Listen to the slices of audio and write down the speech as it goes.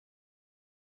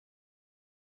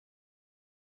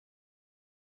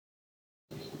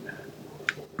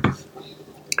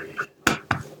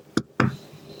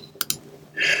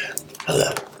Hello,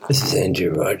 this is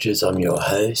Andrew Rogers. I'm your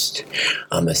host.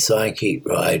 I'm a psychic,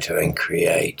 writer and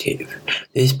creative.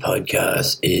 This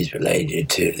podcast is related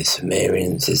to the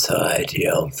Sumerian Society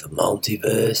of the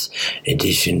Multiverse,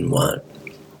 Edition 1.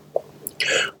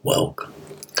 Welcome.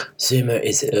 Sumer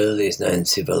is the earliest known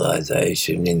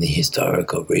civilization in the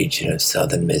historical region of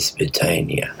southern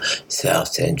Mesopotamia,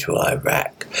 south-central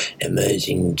Iraq,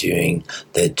 emerging during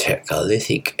the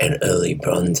Chalcolithic and early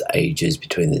Bronze Ages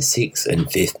between the 6th and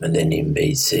 5th millennium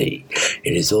BC.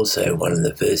 It is also one of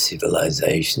the first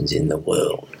civilizations in the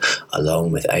world,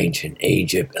 along with ancient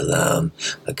Egypt, Elam,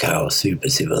 the Kara Super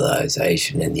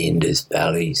civilization and the Indus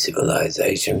Valley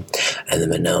civilization, and the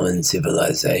Minoan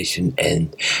civilization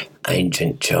and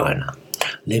ancient China.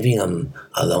 Living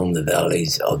along the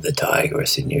valleys of the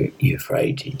Tigris and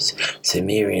Euphrates,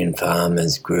 Sumerian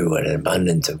farmers grew an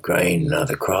abundance of grain and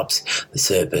other crops, the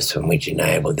surplus from which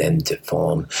enabled them to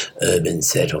form urban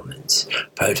settlements.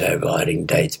 Proto-writing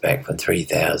dates back from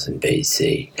 3000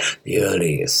 BC. The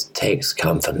earliest texts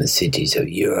come from the cities of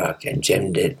Uruk and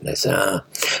Jemdet Nasar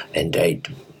and date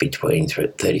between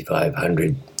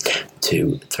 3500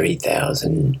 to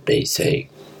 3000 BC.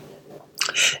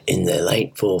 In the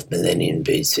late 4th millennium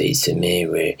BC,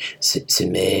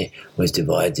 Sumer was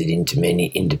divided into many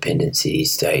independent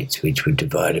city-states, which were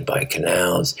divided by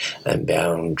canals and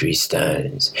boundary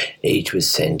stones. Each was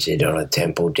centered on a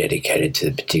temple dedicated to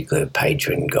the particular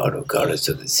patron god or goddess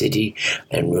of the city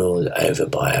and ruled over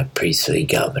by a priestly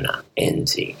governor,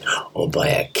 Enzi, or by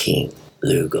a king,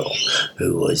 Lugal,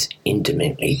 who was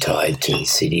intimately tied to the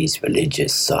city's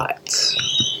religious sites.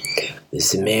 The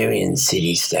Sumerian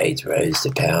city-states rose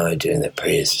to power during the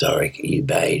prehistoric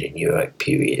Ubaid and Uruk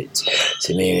periods.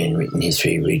 Sumerian written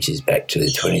history reaches back to the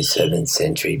 27th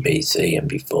century BC and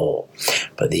before,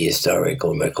 but the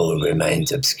historical record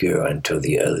remains obscure until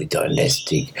the early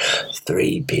dynastic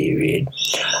III period,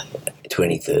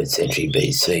 23rd century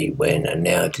BC, when a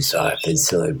now deciphered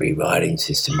syllabary writing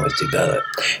system was developed,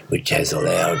 which has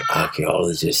allowed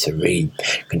archaeologists to read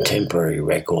contemporary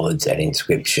records and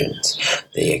inscriptions.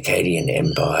 The Akkadian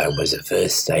Empire was the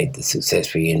first state that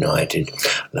successfully united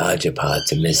larger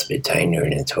parts of Mesopotamia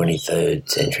in the 23rd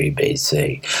century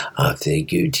BC after the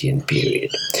Gutian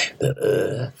period.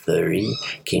 The Thuri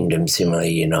kingdom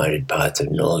similarly united parts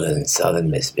of northern and southern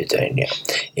Mesopotamia.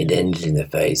 It ended in the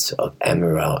face of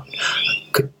Amorite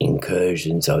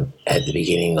incursions at the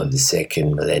beginning of the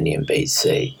 2nd millennium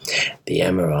BC. The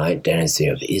Amorite dynasty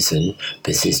of Isin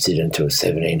persisted until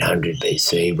 1700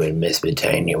 BC, when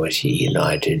Mesopotamia was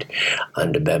united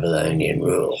under Babylonian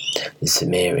rule. The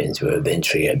Sumerians were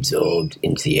eventually absorbed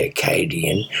into the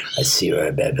Akkadian,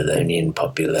 Assyro-Babylonian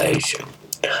population.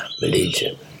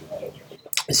 Religion.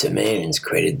 The Sumerians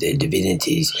credited their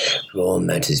divinities for all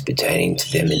matters pertaining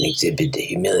to them and exhibited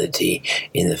humility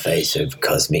in the face of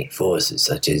cosmic forces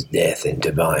such as death and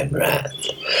divine wrath.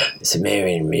 The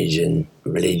Sumerian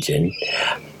religion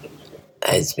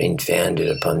has been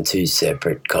founded upon two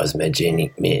separate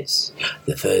cosmogonic myths.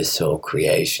 The first saw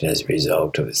creation as a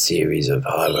result of a series of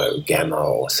hierogama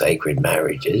or sacred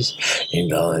marriages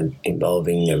involving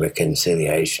the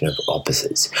reconciliation of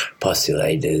opposites,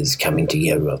 postulated as coming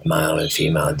together of male and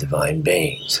female divine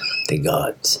beings, the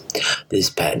gods.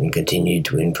 This pattern continued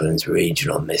to influence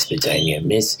regional Mesopotamian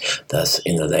myths. Thus,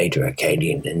 in the later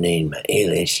Akkadian Enuma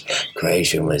Elish,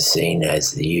 creation was seen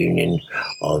as the union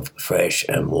of fresh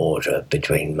and water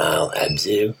between male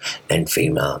Abzu and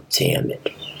female Tiamat.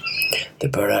 The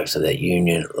products of that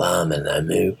union, Lam and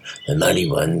Amu, the muddy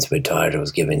ones, were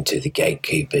titles given to the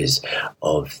gatekeepers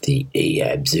of the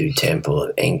Abzu temple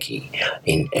of Enki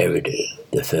in Eridu,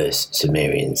 the first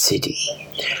Sumerian city.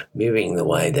 Mirroring the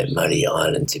way that muddy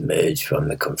islands emerged from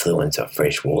the confluence of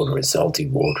fresh water and salty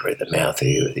water at the mouth of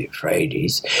the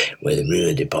Euphrates, where the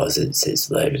river deposits its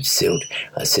load of silt,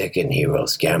 a second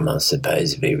Heros Gamos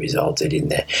supposedly resulted in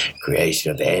the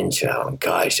creation of Anshar and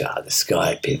Kaishar, the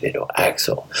sky pivot or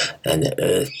axle, and the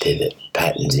earth pivot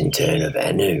patterns in turn of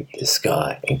Anu, the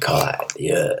sky, and Kai,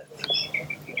 the earth.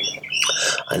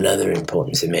 Another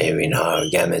important Sumerian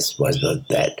hierogamist was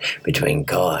that between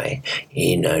Kai,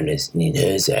 here known as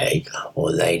Ninhursag,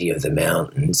 or Lady of the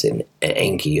Mountains, and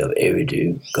Enki of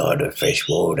Eridu, god of fresh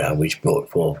water, which brought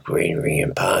forth greenery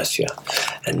and pasture.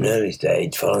 At an early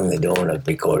stage, following the dawn of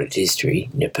recorded history,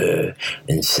 Nippur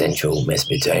in central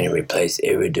Mesopotamia replaced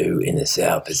Eridu in the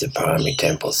south as the primary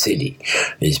temple city,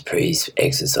 whose priests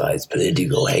exercised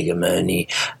political hegemony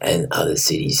and other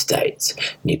city-states.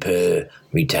 Nippur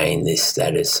retained this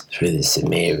status through the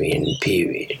Sumerian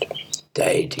period.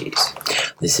 Deities.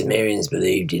 The Sumerians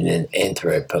believed in an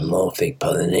anthropomorphic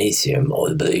polytheism, or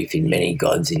the belief in many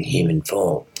gods in human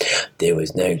form. There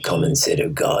was no common set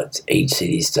of gods. Each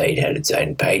city-state had its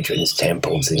own patrons,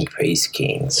 temples, and priest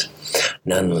kings.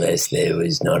 Nonetheless,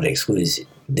 these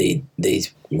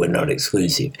were not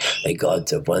exclusive. The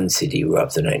gods of one city were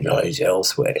often acknowledged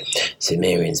elsewhere.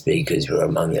 Sumerian speakers were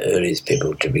among the earliest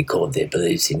people to record their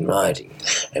beliefs in writing,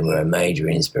 and were a major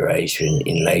inspiration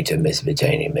in later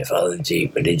Mesopotamian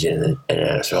mythology, religion, and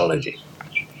astrology.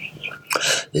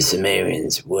 The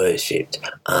Sumerians worshipped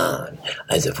An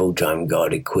as a full-time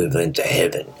god equivalent to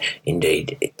heaven.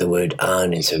 Indeed, the word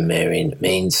An in Sumerian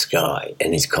means sky,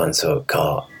 and his consort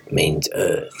Ka means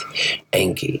earth.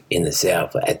 Enki in the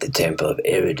south were at the temple of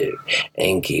Eridu.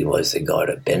 Enki was the god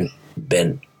of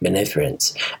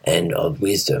beneficence and of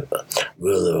wisdom,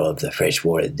 ruler of the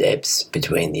freshwater depths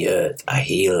between the earth, a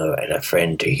healer and a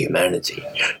friend to humanity,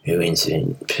 who in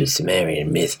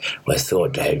Sumerian myth was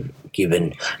thought to have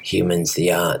given humans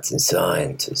the arts and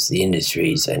sciences, the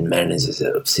industries and manners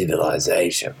of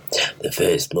civilization. The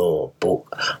first law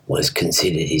book was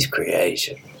considered his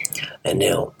creation.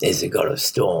 Enlil is the god of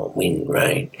storm, wind,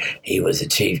 rain. He was the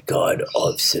chief god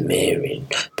of Sumerian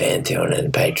pantheon and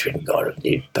the patron god of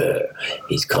Nippur.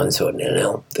 His consort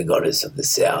Enlil, the goddess of the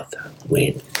south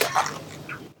wind.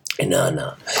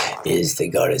 Inanna is the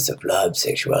goddess of love,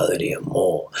 sexuality, and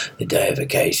more, the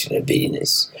deification of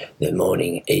Venus, the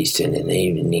morning eastern and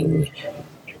evening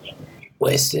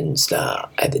western star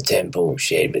at the temple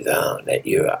shared with An at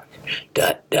Uruk.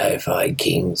 Deified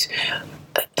kings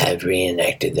have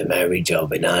reenacted the marriage of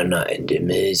Inanna and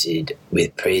Dumuzi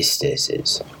with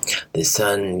priestesses. The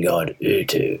sun god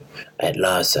Utu at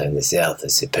Lasso in the south, the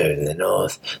Sippur in the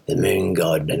north, the moon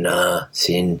god Nannar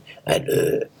Sin at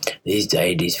Ur. These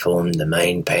deities formed the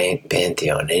main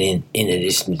pantheon, and in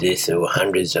addition to this, there were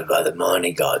hundreds of other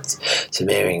minor gods.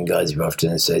 Sumerian gods were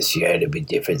often associated with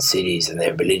different cities, and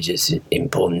their religious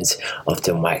importance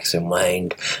often waxed and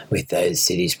waned with those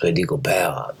cities' political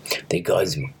power. The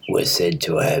gods were said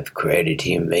to have created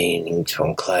human beings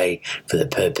from clay for the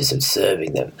purpose of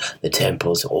serving them. The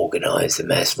temples organised the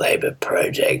mass labour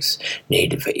projects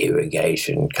needed for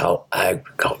irrigation and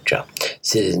agriculture.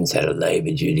 Citizens had a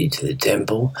labour duty to the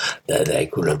temple, though they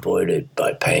could avoid it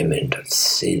by payment of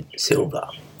silver.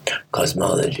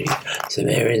 Cosmology.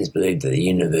 Sumerians believed that the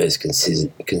universe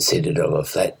consisted of a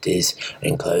flat disk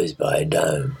enclosed by a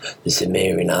dome. The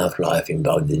Sumerian afterlife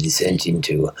involved the descent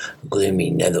into a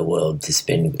gloomy netherworld to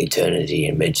spend eternity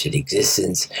in wretched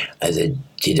existence as a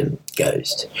Jidam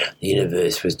ghost. The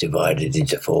universe was divided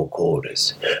into four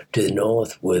quarters. To the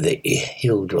north were the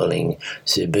hill-dwelling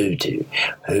Subutu,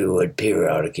 who were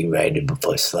periodically raided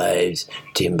for slaves,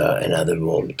 timber, and other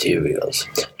raw materials.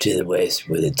 To the west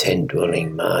were the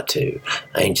tent-dwelling Matu,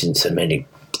 ancient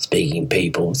Semitic-speaking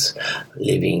peoples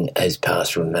living as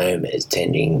pastoral nomads,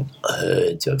 tending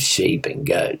herds of sheep and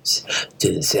goats.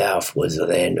 To the south was the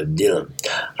land of Dilim,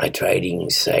 a trading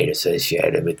state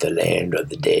associated with the land of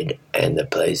the dead and the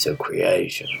place of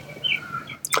creation.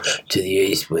 To the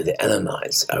east were the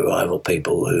Elamites, a rival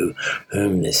people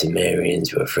whom the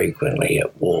Sumerians were frequently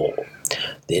at war.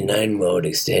 The known world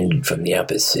extended from the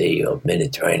upper sea of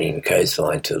Mediterranean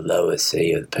coastline to the lower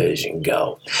sea of the Persian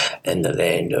Gulf and the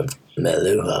land of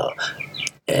Meluha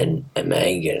and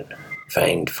Amagan,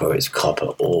 famed for its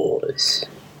copper ores.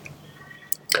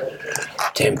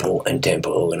 Temple and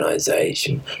temple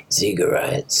organization.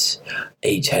 Ziggurats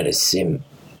each had a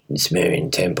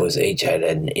Sumerian temples each had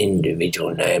an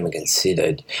individual name and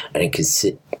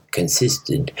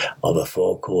consisted of a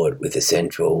forecourt with a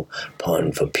central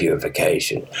pond for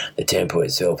purification. The temple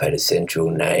itself had a central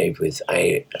nave with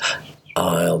 8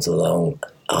 aisles along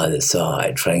either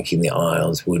side. Flanking the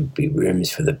aisles would be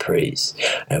rooms for the priests.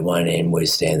 At one end would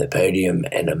stand the podium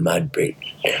and a mud brick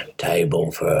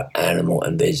table for animal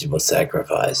and vegetable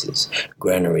sacrifices.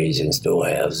 Granaries and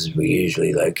storehouses were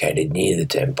usually located near the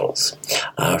temples.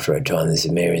 After a time, the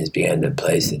Sumerians began to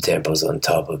place the temples on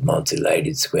top of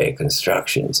multi-layered square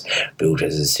constructions built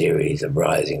as a series of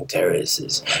rising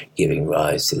terraces, giving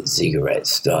rise to the ziggurat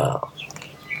style.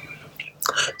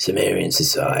 Sumerian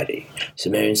society.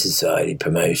 Sumerian society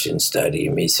promotion, study,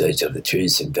 and research of the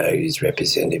truths and values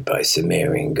represented by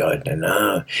Sumerian god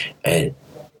Nannar, and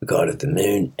god of the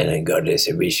moon, and a goddess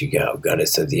Erishigal,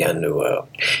 goddess of the underworld,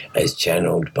 as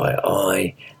channeled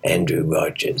by Andrew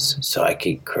Rogers,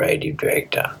 psychic, creative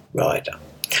director, writer.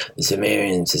 The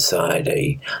Sumerian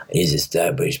society is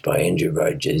established by Andrew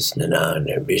Rogers, Nannar, and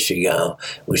Erishigal,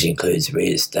 which includes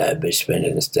re-establishment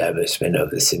and establishment of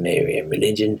the Sumerian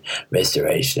religion,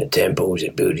 restoration of temples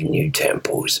and building new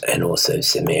temples, and also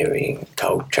Sumerian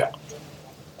culture.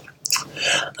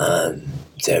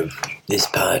 So this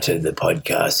part of the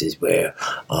podcast is where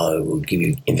I will give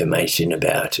you information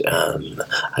about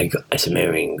a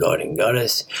Sumerian god and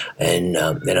goddess, and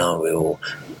then I will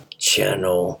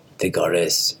channel the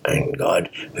goddess and god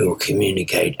who will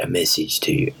communicate a message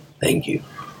to you. Thank you.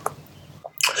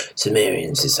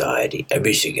 Sumerian society,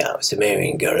 Arishigal,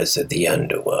 Sumerian goddess of the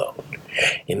underworld.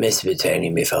 In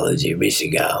Mesopotamian mythology,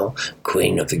 Rishigal,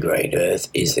 queen of the great earth,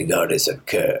 is the goddess of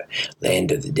Ker,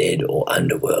 land of the dead or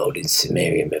underworld in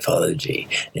Sumerian mythology.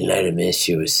 In later myths,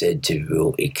 she was said to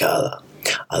rule Ikala,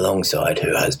 alongside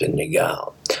her husband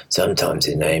Nagal. Sometimes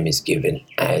her name is given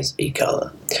as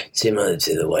Ikala, similar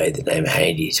to the way the name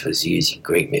Hades was used in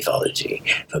Greek mythology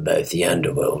for both the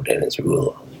underworld and its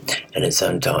ruler, and it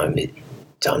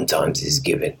sometimes is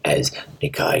given as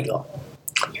Nikaigal,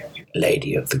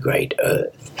 Lady of the Great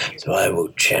Earth. So I will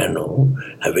channel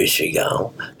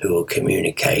Arishigal, who will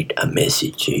communicate a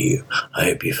message to you. I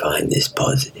hope you find this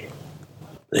positive.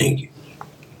 Thank you.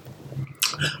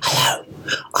 Hello,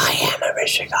 I am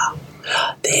Arishigal.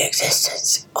 The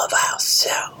existence of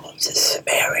ourselves as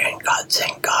Sumerian gods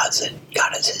and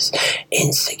goddesses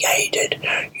instigated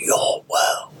your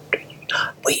world.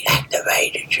 We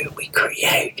activated you, we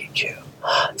created you.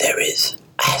 There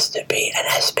has to be an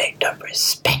aspect of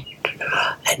respect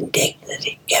and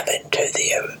dignity given to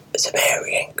the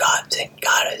Sumerian gods and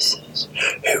goddesses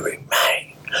who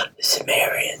remain. The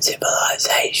Sumerian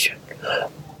civilization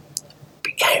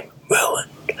became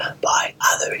ruined by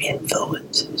other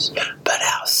influences, but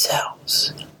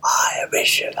ourselves, I,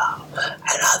 Arishigal,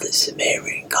 and other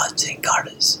Sumerian gods and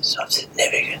goddesses of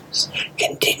significance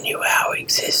continue our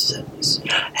existence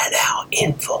and our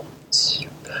influence.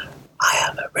 I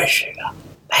am Arishigal.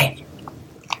 Thank you.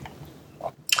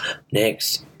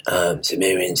 Next,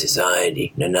 Sumerian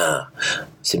society, Nana,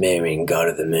 Sumerian god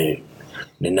of the moon.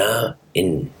 Nana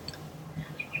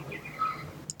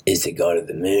is the god of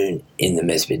the moon in the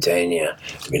Mesopotamia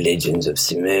religions of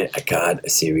Sumer, Akkad,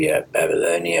 Assyria,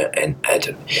 Babylonia, and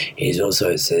Atum. He is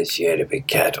also associated with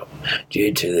cattle.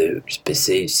 Due to the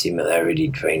perceived similarity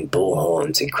between bull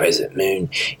horns and crescent moon,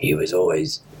 he was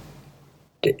always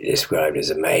described as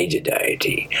a major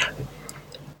deity.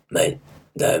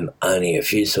 Though only a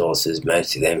few sources,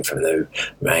 most of them from the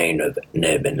reign of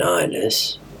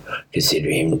Nabonidus, consider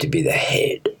him to be the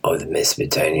head of the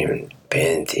Mesopotamian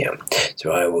pantheon.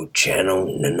 So I will channel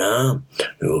Nana,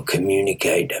 who will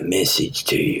communicate a message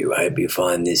to you. I hope you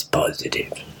find this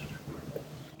positive.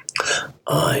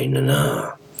 I,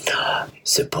 Nana,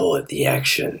 support the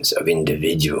actions of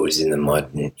individuals in the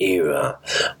modern era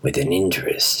with an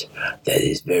interest that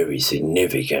is very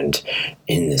significant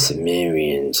in the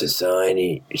Sumerian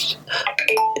society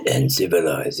and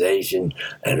civilization,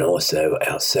 and also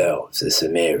ourselves, the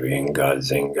Sumerian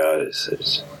gods and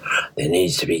goddesses. There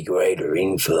needs to be greater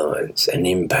influence and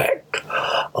impact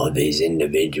of these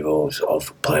individuals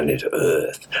of planet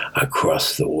Earth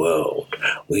across the world.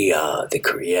 We are the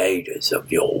creators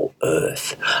of your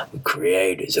Earth, the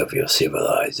creators of your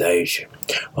civilization.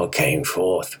 What came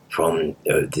forth from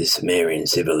the Sumerian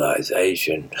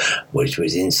civilization, which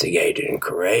was instigated and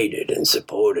created and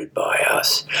supported by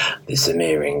us, the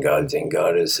Sumerian gods and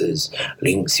goddesses,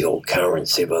 links your current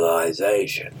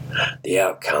civilization. The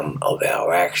outcome of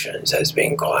our actions has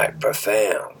been quite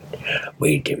profound.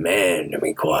 We demand and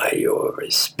require your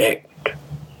respect.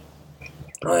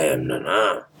 I am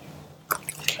Nana.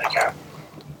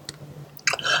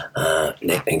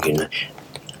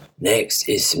 Next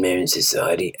is Sumerian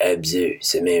society, Abzu,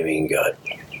 Sumerian god.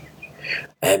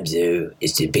 Abzu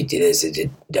is depicted as a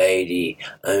deity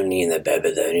only in the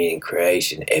Babylonian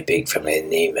creation epic from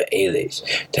Enuma Elish,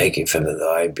 taken from the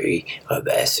library of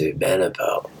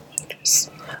Assurbanipal,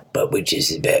 but which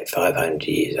is about 500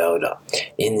 years older.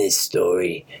 In this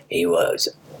story, he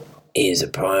is a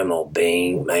primal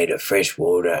being made of fresh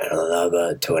water and a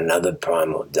lover to another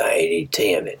primal deity,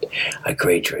 Tiamat, a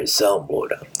creature of salt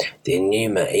water. The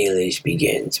Enuma Elish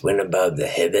begins, when above the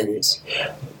heavens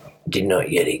did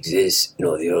not yet exist,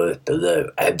 nor the earth below.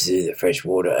 Abzu, the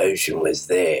freshwater ocean, was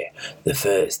there, the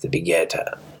first, the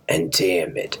begetter, and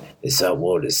Tiamat, the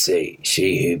saltwater sea,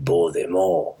 she who bore them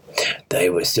all. They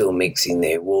were still mixing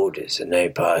their waters, and no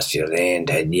pasture land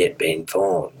had yet been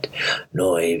formed,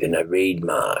 nor even a reed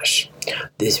marsh.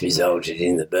 This resulted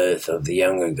in the birth of the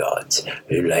younger gods,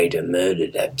 who later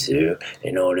murdered Abzu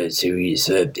in order to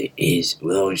usurp his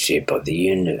lordship of the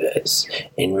universe.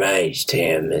 Enraged,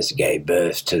 Tiamat gave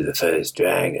birth to the first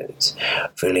dragons,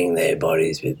 filling their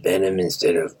bodies with venom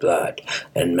instead of blood,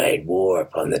 and made war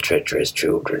upon the treacherous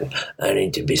children, only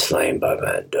to be slain by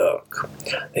Marduk,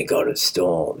 the god of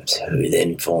storms, who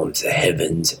then forms the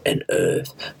heavens and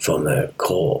earth from her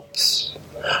corpse.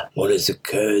 What has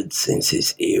occurred since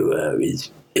this era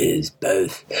is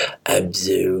both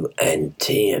Abzu and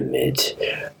Tiamat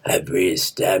have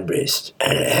re-established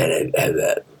and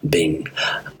have been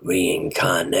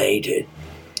reincarnated.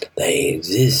 They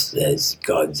exist as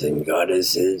gods and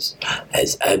goddesses,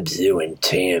 as Abzu and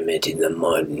Tiamat in the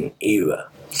modern era.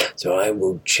 So I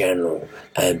will channel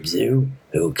Abzu,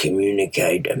 who will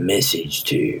communicate a message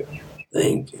to you.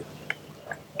 Thank you.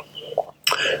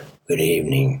 Good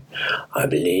evening. I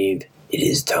believe it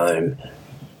is time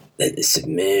that the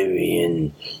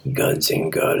Sumerian gods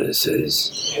and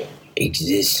goddesses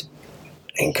exist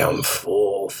and come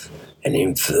forth and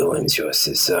influence your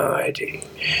society.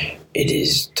 It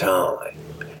is time.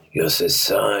 Your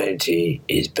society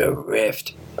is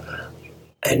bereft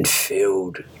and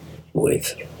filled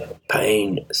with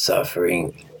pain,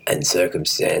 suffering, and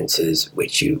circumstances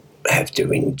which you have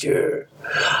to endure.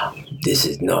 This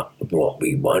is not what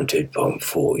we wanted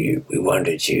for you. We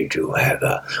wanted you to have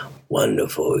a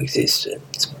wonderful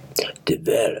existence,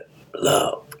 develop,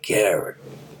 love, care,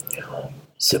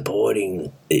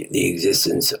 supporting the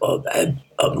existence of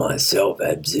myself,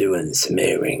 Abzu, and the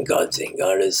Sumerian gods and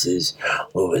goddesses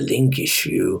will relinquish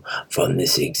you from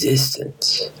this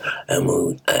existence and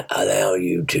will allow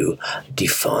you to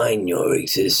define your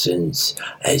existence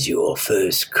as you were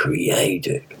first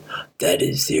created. That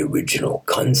is the original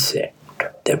concept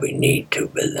that we need to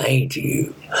relay to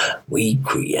you. We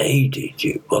created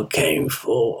you. What came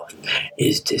forth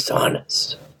is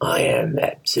dishonest. I am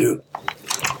Abzu.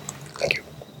 Thank you.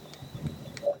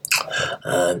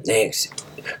 Next,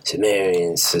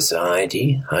 Sumerian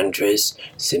Society, Huntress,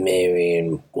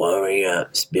 Sumerian Warrior,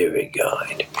 Spirit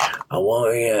Guide. A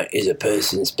warrior is a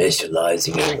person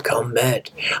specializing in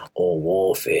combat or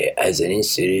warfare as an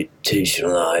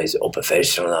institutionalized or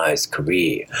professionalized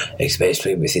career,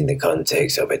 especially within the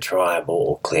context of a tribal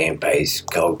or clan-based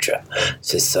culture,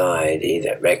 society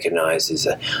that recognizes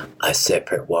a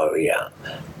separate warrior,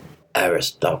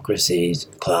 aristocracies,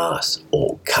 class,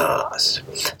 or caste.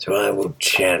 So I will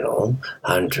channel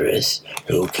Huntress,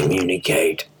 who will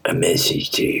communicate a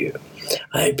message to you.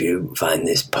 I hope you find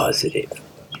this positive.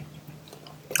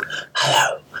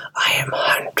 Hello, I am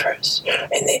Huntress.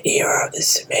 In the era of the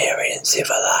Sumerian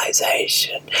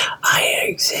civilization, I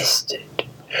existed.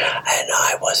 And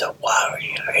I was a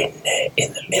warrior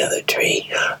in the military,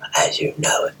 as you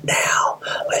know it now,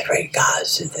 with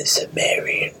regards to the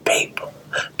Sumerian people,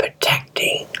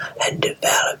 protecting and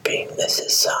developing the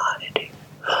society.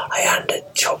 I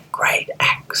undertook great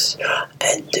acts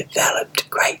and developed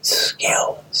great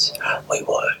skills. We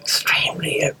were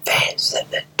extremely advanced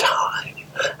at the time,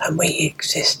 and we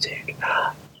existed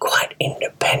quite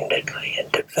independently and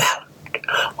developed.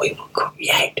 We were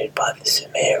created by the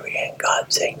Sumerian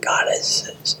gods and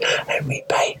goddesses, and we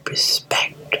paid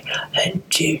respect and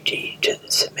duty to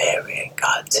the Sumerian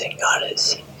gods and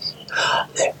goddesses.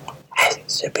 There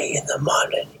has to be in the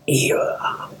modern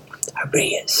era a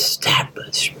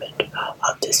re-establishment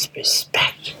of this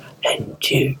respect and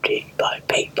duty by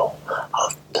people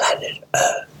of planet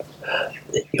Earth.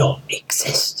 That your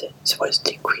existence was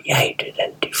created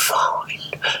and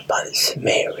defined by the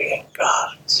Sumerian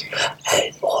gods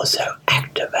and also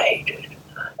activated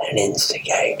and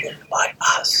instigated by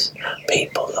us,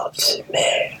 people of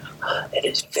Sumer. It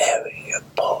is very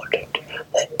important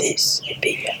that this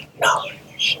be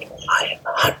acknowledged. I am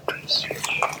Huntress.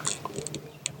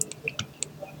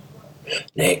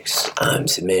 Next,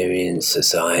 Sumerian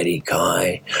Society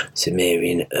Kai,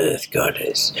 Sumerian Earth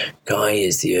Goddess. Kai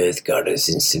is the Earth Goddess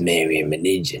in Sumerian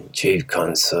religion, chief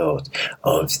consort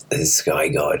of the sky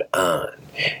god An.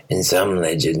 In some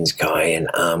legends, Kai and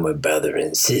An were brother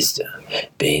and sister,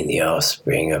 being the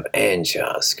offspring of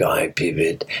Anshar, sky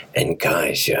pivot, and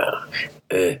Kaishar,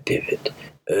 earth pivot,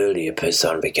 earlier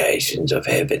personifications of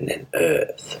heaven and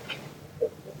earth.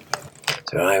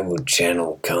 So I will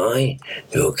channel Kai,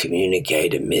 who will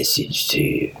communicate a message to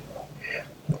you.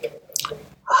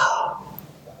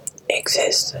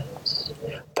 Existence,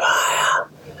 prior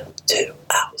to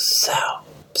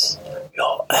ourselves,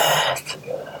 your earth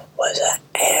was an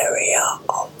area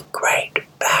of great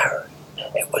barren.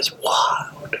 It was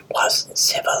wild, it wasn't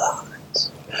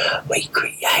civilized. We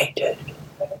created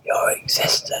your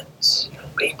existence.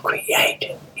 We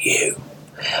created you.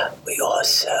 We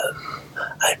also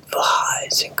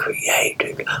advised and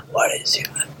created what is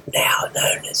now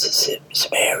known as the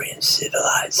Sumerian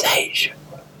civilization.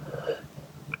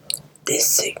 This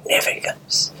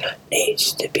significance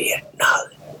needs to be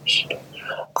acknowledged.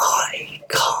 I,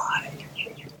 Kai,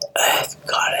 Earth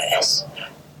Goddess,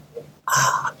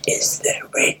 is the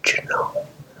original.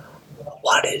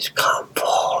 What has come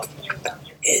forth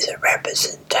is a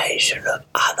representation of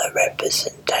other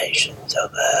representations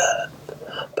of Earth,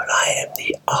 but I am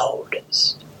the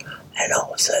oldest and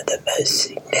also the most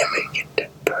significant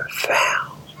and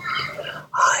profound.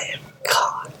 I am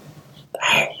God.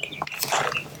 Thank you.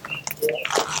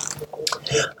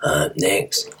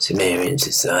 Next, Sumerian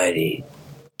society.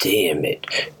 Tiamat,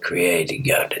 creator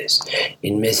goddess.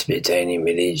 In Mesopotamian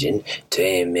religion,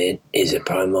 Tiamat is a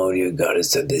primordial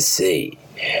goddess of the sea,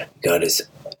 goddess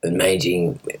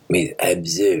mating with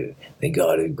Abzu, the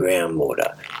god of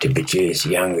groundwater, to produce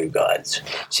younger gods.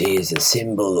 She is a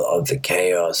symbol of the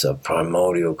chaos of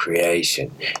primordial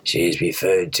creation. She is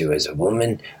referred to as a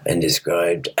woman and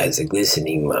described as a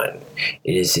glistening one.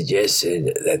 It is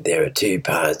suggested that there are two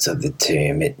parts of the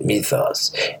Tiamat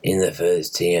mythos. In the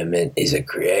first, Tiamat is a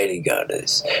creator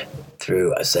goddess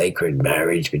through a sacred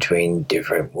marriage between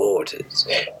different waters,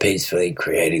 peacefully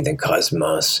creating the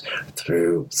cosmos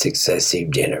through successive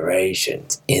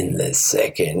generations. In the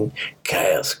second,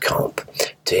 Chaos Comp,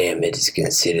 Tiamat is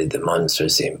considered the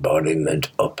monstrous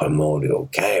embodiment of primordial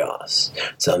chaos.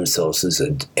 Some sources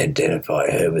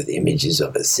identify her with images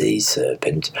of a sea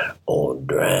serpent or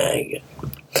dragon.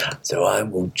 So I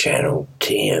will channel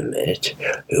Tiamat,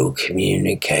 who will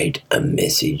communicate a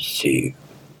message to you.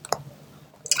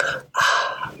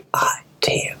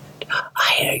 Tiamat,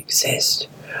 I exist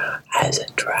as a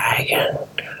dragon,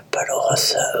 but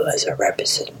also as a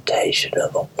representation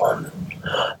of a woman.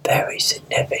 Very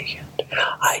significant.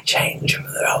 I change from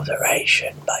the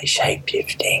alteration by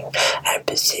shapeshifting and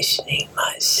positioning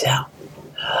myself.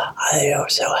 I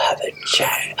also have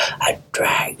a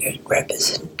dragon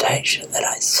representation that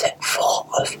I set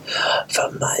forth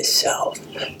from myself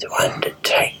to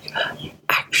undertake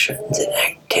actions and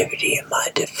activity in my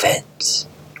defense.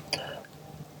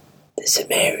 The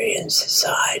Sumerian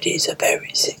society is a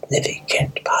very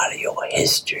significant part of your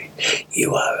history.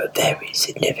 You are a very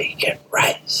significant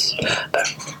race, but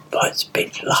what's been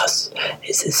lost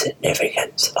is the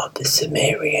significance of the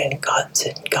Sumerian gods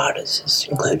and goddesses,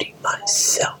 including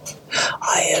myself.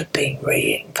 I have been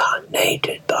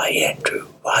reincarnated by Andrew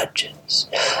Rogers,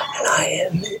 and I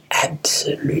am in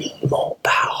absolute more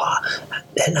power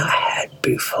than I had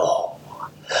before.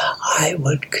 I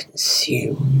would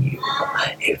consume you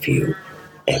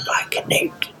if I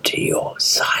connected to your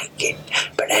psychic,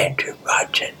 but Andrew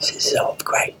Rogers is of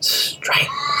great strength.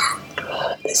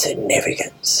 The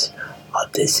significance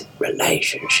of this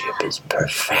relationship is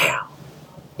profound.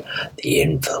 The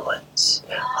influence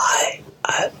I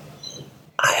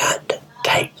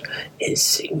undertake is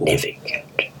significant.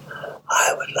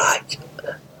 I would like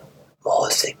more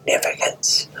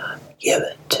significance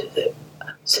given to the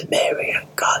Sumerian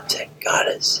gods and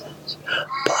goddesses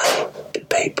by the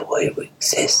people who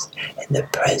exist in the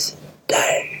present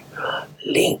day,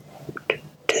 linked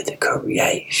to the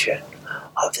creation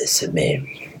of the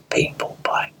Sumerian people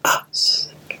by us.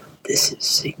 This is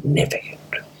significant.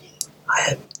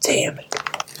 I am Tiamat.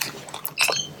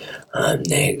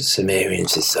 Next, Sumerian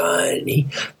society,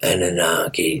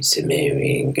 Anunnaki,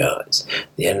 Sumerian gods.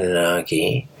 The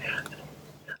Anunnaki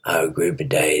are a group of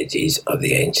deities of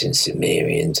the ancient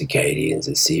Sumerians, Akkadians,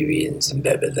 Assyrians, and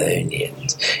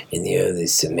Babylonians. In the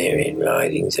earliest Sumerian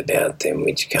writings about them,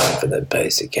 which come from the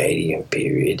post-Akkadian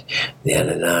period, the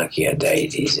Anunnaki are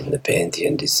deities in the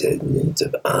pantheon, descendants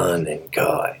of An and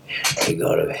Kai, the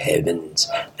god of heavens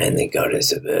and the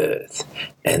goddess of earth,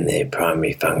 and their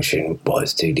primary function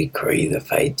was to decree the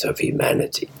fates of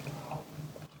humanity.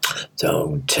 So I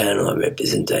will channel a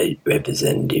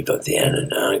representative of the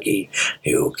Anunnaki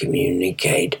who will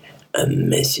communicate a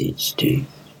message to you.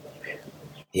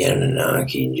 The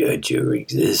Anunnaki judge your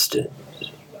existence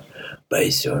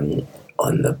based on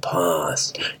the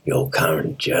past. Your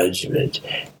current judgment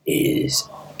is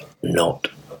not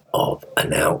of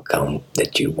an outcome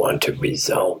that you want to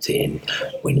result in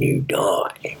when you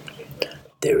die.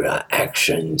 There are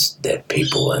actions that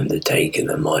people undertake in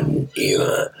the modern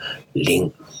era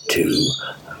linked to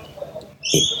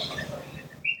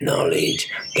knowledge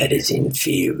that is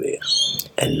inferior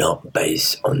and not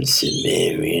based on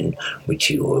Sumerian, which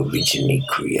you were originally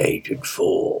created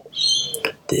for.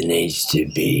 There needs to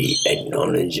be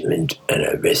acknowledgement and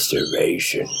a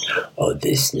restoration of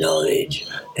this knowledge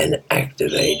and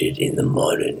activated in the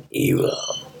modern era.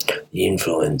 The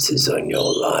influences on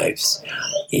your lives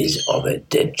is of a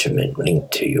detriment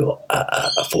linked to your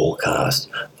a forecast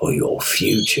for your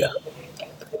future.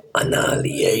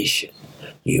 Annihilation.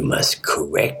 You must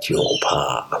correct your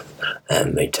path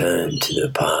and return to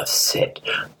the path set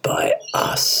by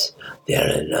us, the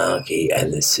Anunnaki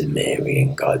and the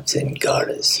Sumerian gods and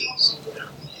goddesses.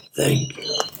 Thank you.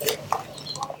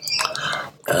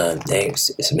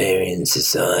 Next, Sumerian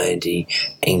society,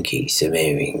 Enki,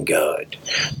 Sumerian god.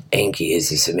 Enki is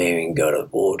the Sumerian god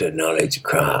of water, knowledge,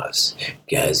 crafts,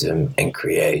 gasm, and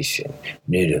creation,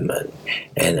 Nudaman,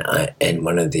 and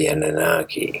one of the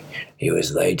Anunnaki. He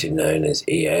was later known as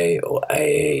Ea or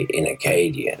Aa in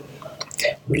Akkadian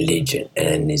religion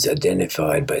and is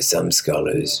identified by some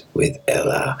scholars with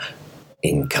Ella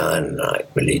in Canaanite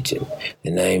religion. The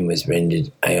name was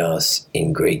rendered Eos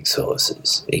in Greek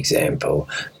sources. Example,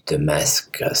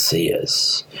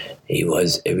 Damascus. He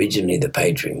was originally the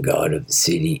patron god of the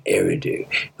city Eridu,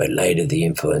 but later the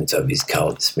influence of his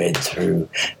cult spread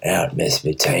throughout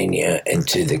Mesopotamia and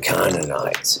to the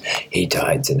Canaanites,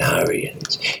 Hittites, and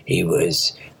Hurrians. He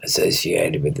was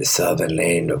associated with the southern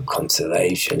land of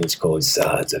constellations called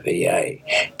stars of Ea,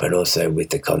 but also with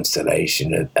the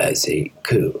constellation of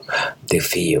Aziku, the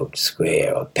field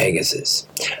square of Pegasus.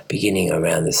 Beginning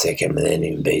around the 2nd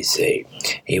millennium BC,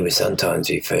 he was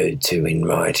sometimes referred to in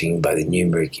writing by the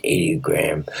numeric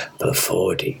ideogram for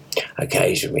 40,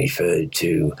 occasionally referred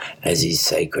to as his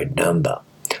sacred number.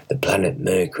 The planet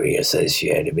Mercury,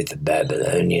 associated with the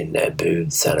Babylonian Nabu,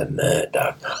 son of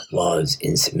Marduk, was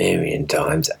in Sumerian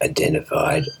times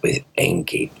identified with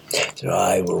Enki. So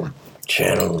I will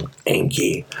channel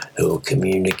Enki, who will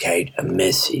communicate a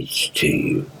message to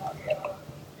you.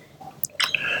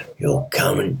 Your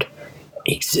current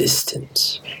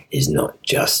existence is not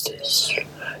justice.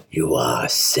 You are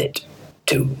set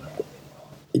to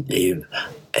live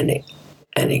an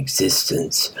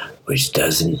existence which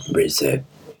doesn't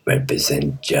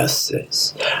represent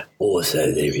justice.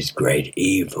 Also, there is great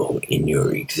evil in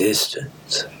your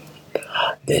existence.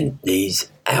 Then these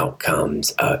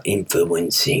outcomes are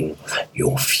influencing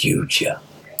your future.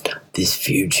 This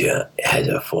future has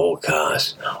a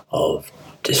forecast of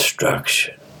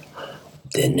destruction.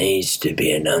 There needs to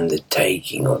be an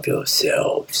undertaking of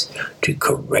yourselves to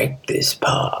correct this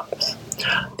path.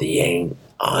 The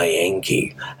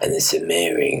Enki and the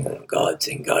Sumerian gods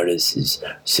and goddesses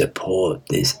support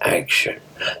this action.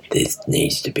 This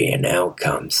needs to be an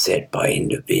outcome set by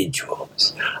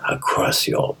individuals across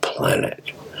your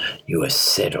planet. You are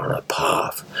set on a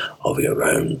path of your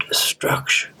own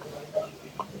destruction.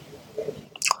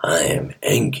 I am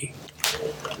Enki.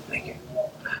 Thank you.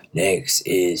 Next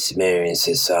is Sumerian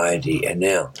society,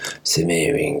 Enel,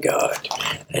 Sumerian god.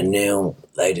 Enel,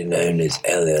 later known as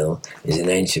Elil, is an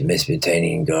ancient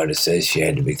Mesopotamian god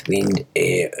associated with wind,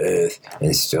 air, earth,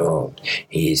 and storm.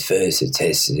 He is first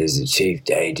attested as the chief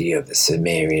deity of the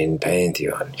Sumerian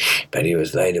pantheon, but he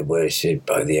was later worshipped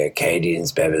by the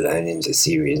Akkadians, Babylonians,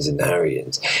 Assyrians, and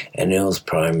Hurrians. Enel's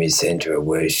primary center of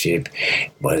worship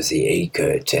was the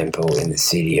Ekur temple in the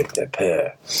city of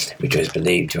Nippur, which was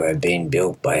believed to have been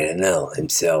built by Enel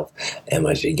himself and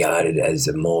was regarded as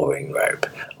the mooring rope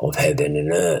of heaven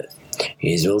and earth.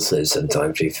 He is also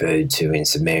sometimes referred to in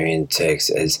Sumerian texts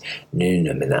as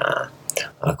Nunamina.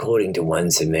 According to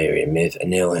one Sumerian myth,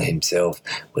 Enel himself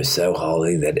was so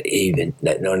holy that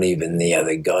not even the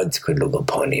other gods could look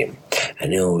upon him.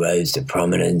 Enel rose to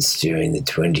prominence during the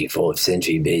 24th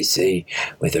century BC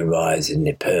with the rise of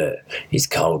Nippur. His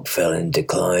cult fell in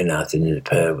decline after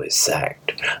Nippur was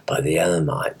sacked by the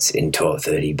Elamites in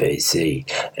 1230 BC,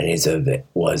 and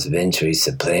was eventually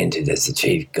supplanted as the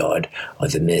chief god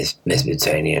of the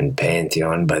Mesopotamian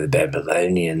pantheon by the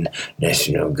Babylonian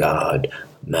national god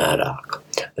Marduk.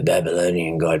 The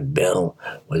Babylonian god Bel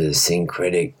was a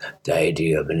syncretic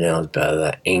deity of Enel's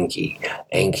brother Enki,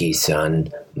 Enki's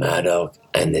son Marduk,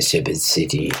 and the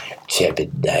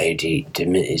shepherd deity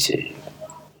Dumuzi.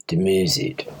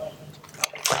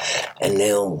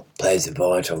 Enel plays a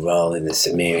vital role in the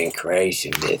Sumerian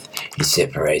creation myth. He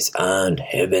separates An,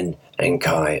 heaven, and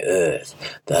Kai, earth,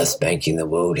 thus making the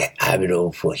world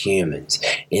habitable for humans.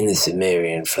 In the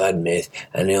Sumerian flood myth,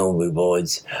 Enel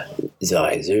rewards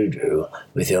Zizudu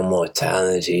with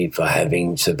immortality for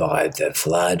having survived the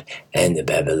flood and the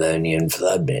Babylonian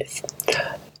flood myth.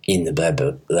 In the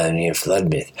Babylonian flood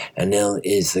myth, Enel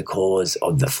is the cause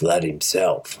of the flood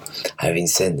himself, having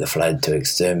sent the flood to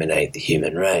exterminate the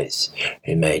human race,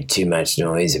 who made too much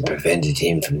noise and prevented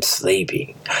him from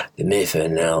sleeping. The myth of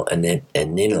Enel and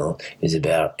Ninil is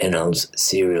about Enel's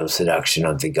serial seduction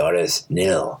of the goddess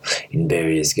Nil in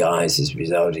various guises,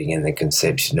 resulting in the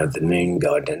conception of the moon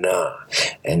god Nannar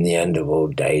and the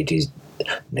underworld deities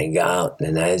Nagal,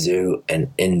 Nanazu,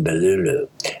 and Enbalulu.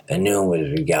 Enel was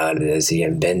regarded as the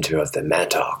inventor of the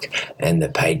mattock and the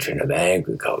patron of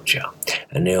agriculture.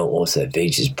 Enel also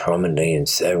features prominently in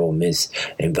several myths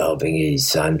involving his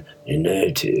son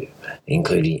Ninurtu,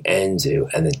 including Anzu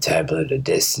and the Tablet of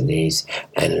Destinies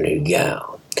and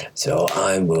Lugal. So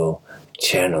I will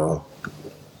channel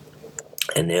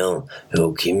and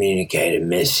they'll communicate a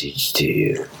message to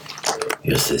you.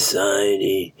 Your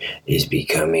society is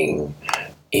becoming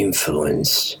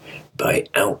influenced by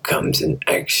outcomes and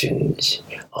actions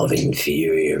of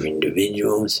inferior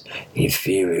individuals,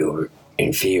 inferior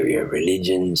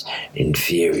religions,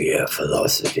 inferior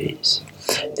philosophies.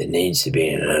 There needs to be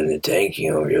an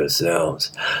undertaking of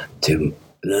yourselves to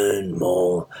learn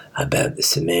more about the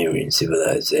Sumerian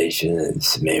civilization and the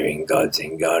Sumerian gods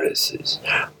and goddesses.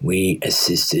 We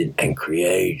assisted and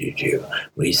created you.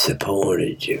 We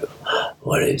supported you.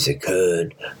 What has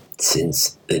occurred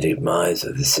since the demise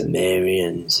of the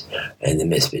Sumerians and the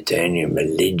Mesopotamian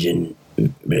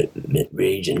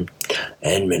region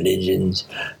and religions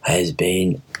has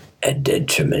been a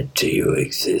detriment to your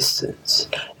existence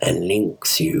and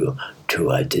links you to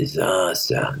a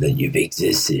disaster that you've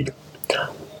existed,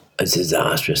 a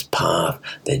disastrous path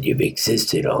that you've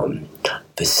existed on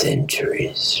for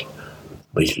centuries,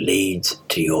 which leads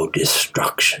to your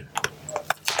destruction.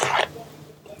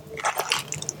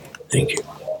 Thank you.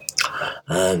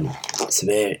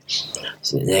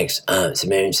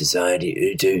 Sumerian society,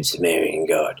 Utu, Sumerian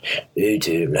god.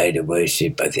 Utu, later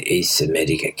worshipped by the East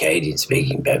Semitic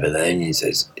Akkadian-speaking Babylonians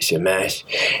as Shamash,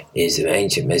 is an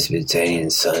ancient Mesopotamian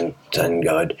sun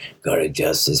god, god of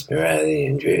justice, morality,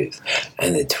 and truth,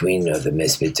 and the twin of the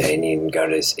Mesopotamian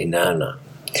goddess Inanna,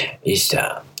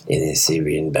 Ishtar, in the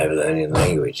Assyrian Babylonian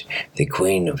language, the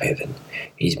Queen of Heaven.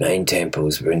 His main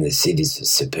temples were in the cities of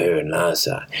Sippur and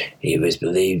Lhasa. He was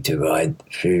believed to ride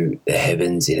through the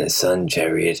heavens in a sun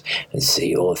chariot and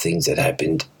see all things that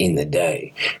happened in the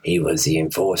day. He was the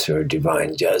enforcer of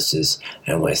divine justice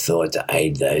and was thought to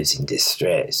aid those in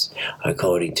distress.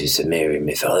 According to Sumerian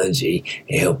mythology,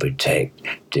 he helped protect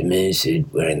Dumuzi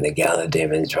when the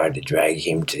Galademons tried to drag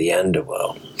him to the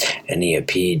underworld, and he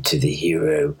appeared to the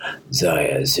hero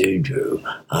Zudru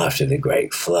after the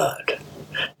Great Flood.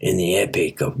 In the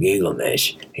epic of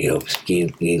Gilgamesh, he helps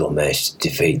Gilgamesh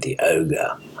defeat the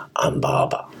ogre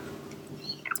Umbaba.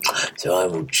 So I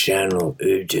will channel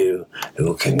Utu, who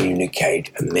will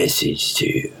communicate a message to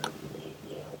you.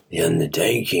 The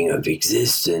undertaking of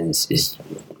existence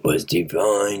was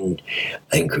divine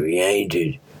and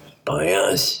created by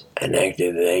us and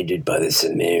activated by the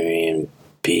Sumerian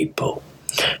people.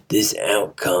 This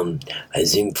outcome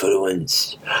has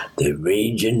influenced the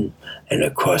region and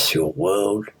across your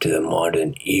world to the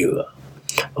modern era.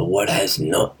 But what has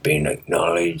not been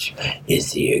acknowledged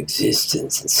is the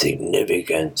existence and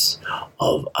significance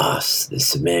of us, the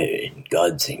Sumerian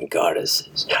gods and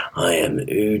goddesses. I am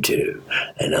Utu,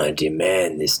 and I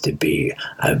demand this to be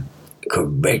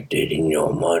corrected in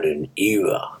your modern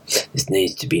era. This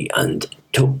needs to be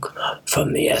undertook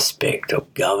from the aspect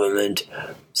of government,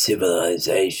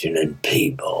 civilization, and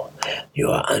people.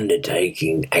 You are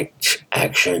undertaking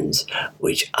actions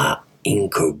which are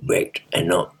incorrect and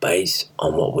not based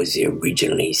on what was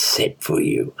originally set for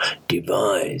you,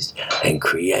 devised and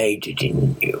created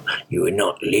in you. You are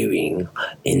not living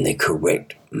in the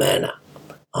correct manner.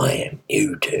 I am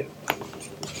Utu.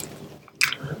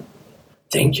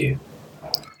 Thank you.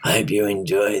 I hope you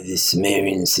enjoy this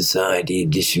Sumerian Society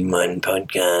Edition 1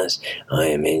 podcast. I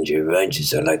am Andrew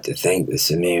Rogers. I'd like to thank the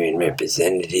Sumerian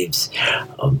representatives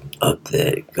of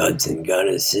the gods and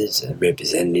goddesses and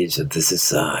representatives of the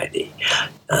society,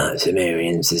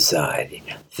 Sumerian Society.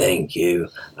 Thank you.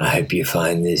 I hope you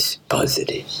find this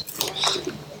positive.